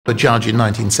A judge in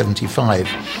 1975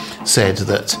 said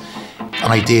that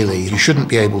ideally you shouldn't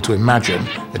be able to imagine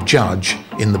a judge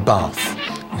in the bath.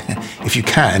 If you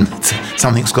can,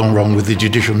 something's gone wrong with the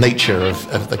judicial nature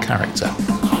of the character.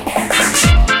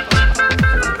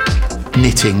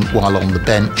 Knitting while on the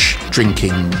bench,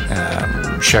 drinking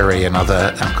sherry and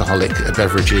other alcoholic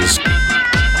beverages,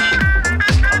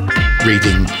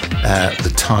 reading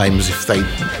the Times if they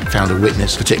found a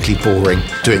witness particularly boring,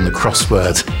 doing the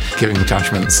crossword, giving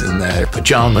judgments in their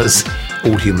pyjamas.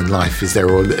 All human life is there,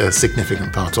 or a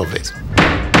significant part of it.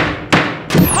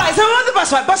 Right, so we're on the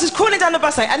bus, right? Bus is crawling down the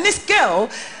bus, right? And this girl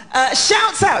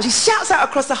shouts out. She shouts out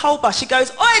across the whole bus. She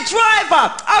goes, "Oi,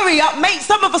 driver, hurry up, mate.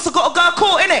 Some of us have got to go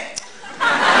court, innit?"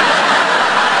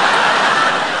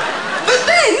 But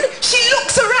then she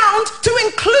looks around to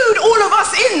include all of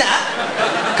us in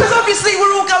that, because obviously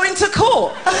we're all going to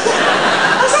court.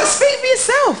 I was like, speak for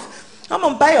yourself. I'm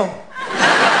on bail.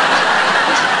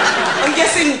 I'm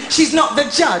guessing she's not the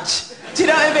judge. Do you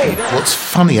know what I mean? What's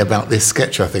funny about this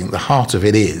sketch, I think, the heart of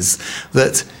it is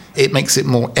that it makes it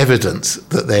more evident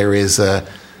that there is an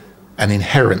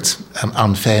inherent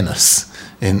unfairness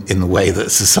in the way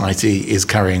that society is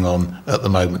carrying on at the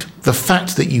moment. The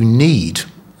fact that you need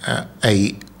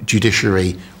a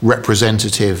judiciary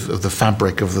representative of the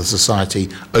fabric of the society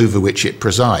over which it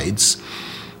presides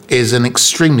is an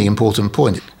extremely important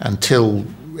point. Until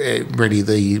really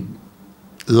the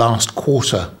last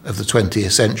quarter of the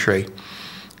 20th century,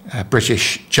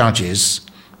 British judges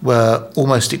were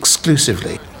almost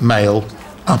exclusively male,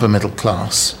 upper middle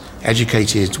class,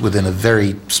 educated within a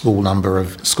very small number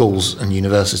of schools and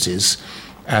universities,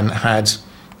 and had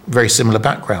very similar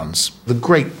backgrounds. The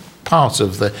great part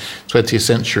of the 20th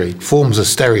century forms a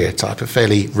stereotype, a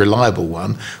fairly reliable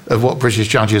one, of what British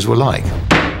judges were like.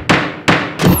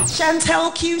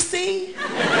 Chantel QC?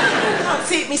 Can't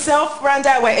see it myself. Round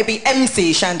our way, it'd be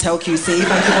MC Chantel QC.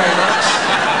 Thank you very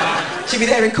much. She'd be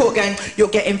there in court going, "You're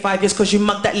getting 5 years because you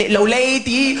mugged that little old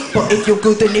lady. But if you're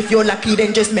good and if you're lucky,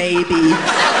 then just maybe." Oi,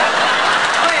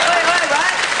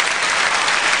 right?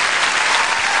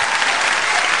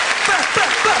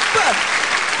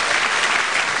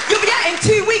 You'll be out in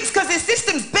 2 weeks because the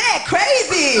system's bare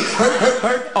crazy.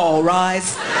 All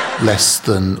rise. Less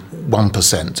than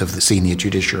 1% of the senior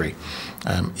judiciary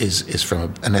is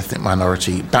from an ethnic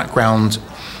minority background.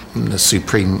 In the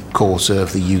Supreme Court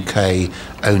of the UK,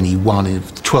 only 1 in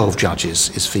 12 judges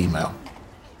is female.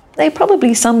 They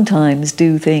probably sometimes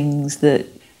do things that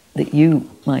you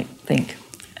might think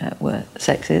were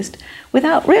sexist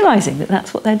without realising that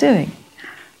that's what they're doing,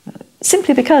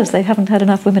 simply because they haven't had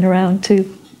enough women around to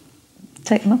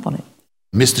take them up on it.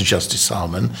 Mr. Justice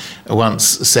Salmon once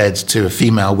said to a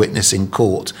female witness in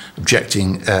court,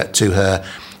 objecting to her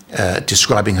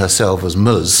describing herself as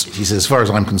Ms, he says, "As far as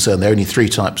I'm concerned, there are only 3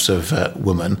 types of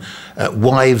women,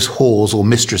 wives, whores or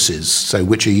mistresses, so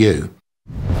which are you?"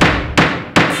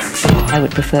 I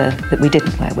would prefer that we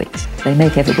didn't wear wigs. They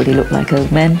make everybody look like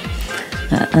old men,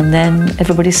 and then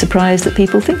everybody's surprised that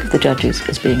people think of the judges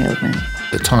as being old men.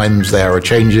 The times there are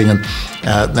changing, and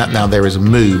that now there is a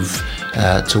move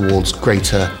towards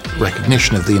greater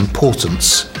recognition of the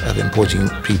importance of appointing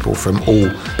people from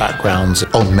all backgrounds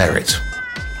on merit.